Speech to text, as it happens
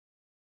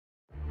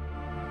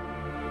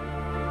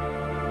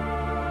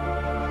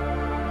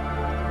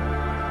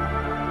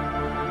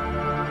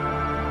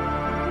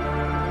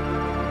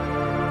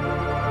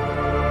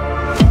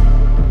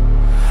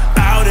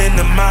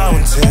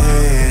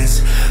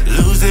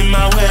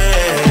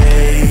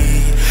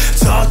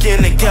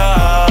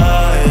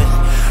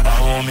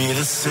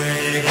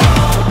say,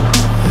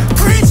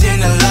 preaching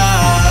the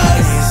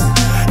lies.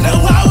 No,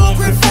 I won't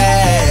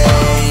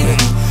profane.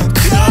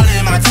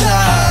 Calling my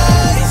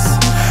ties,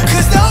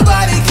 'cause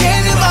nobody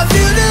came to my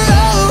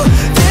funeral.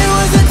 There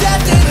was a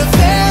death in the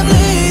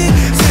family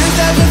since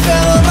heaven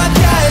fell on my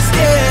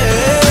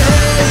casket.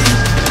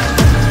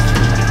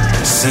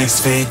 6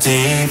 feet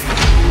deep.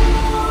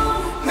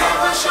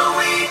 Never show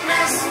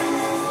weakness,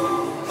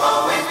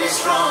 always be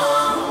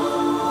strong.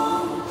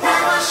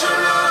 Never show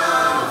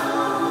love,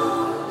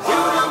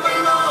 you don't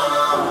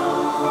belong.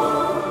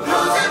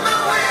 Losing my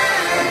way,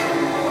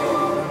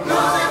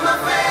 losing my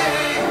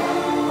faith.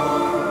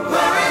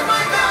 Where is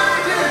my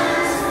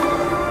guidance?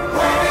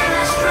 Where did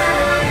I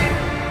stray?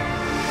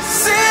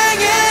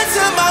 Singing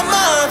to my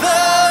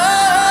mother,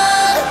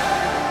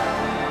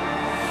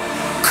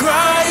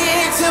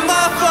 crying to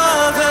my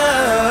father,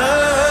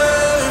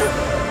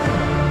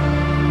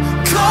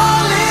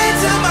 calling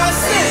to my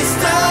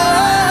sister,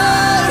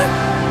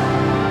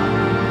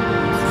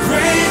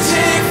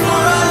 raging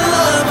for a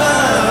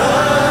lover.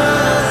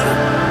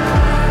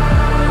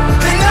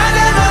 And I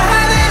never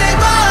had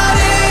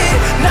anybody,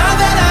 now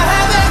that I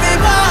have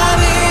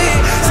everybody.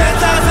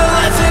 10,000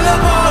 lights in the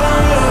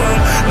ballroom,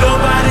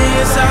 nobody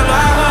inside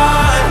my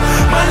heart.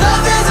 My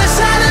love is a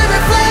shining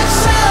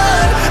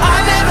reflection, I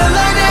never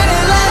learned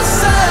any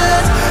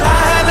lessons. I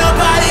had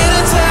nobody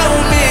to tell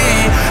me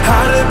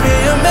how to be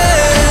a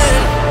man,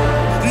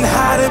 and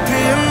how to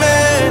be a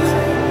man,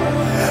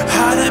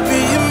 how to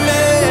be a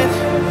man.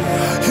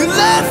 You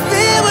left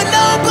me with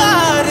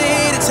nobody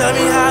to tell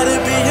me how to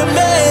be a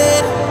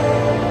man.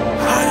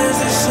 How does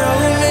it show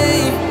me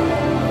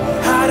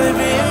how to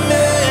be a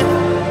man?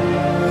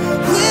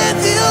 With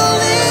you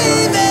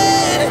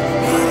leaving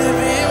me to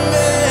be a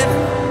man.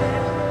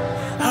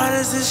 How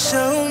does it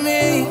show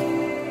me?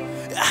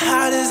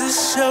 How does it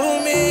show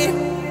me?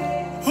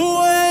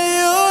 When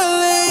you're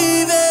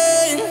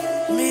leaving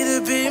me to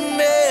be a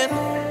man.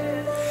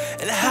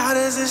 And how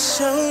does it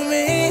show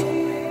me?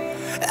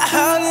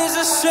 How does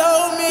it show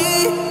me?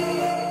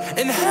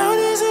 And how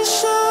does it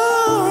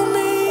show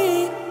me?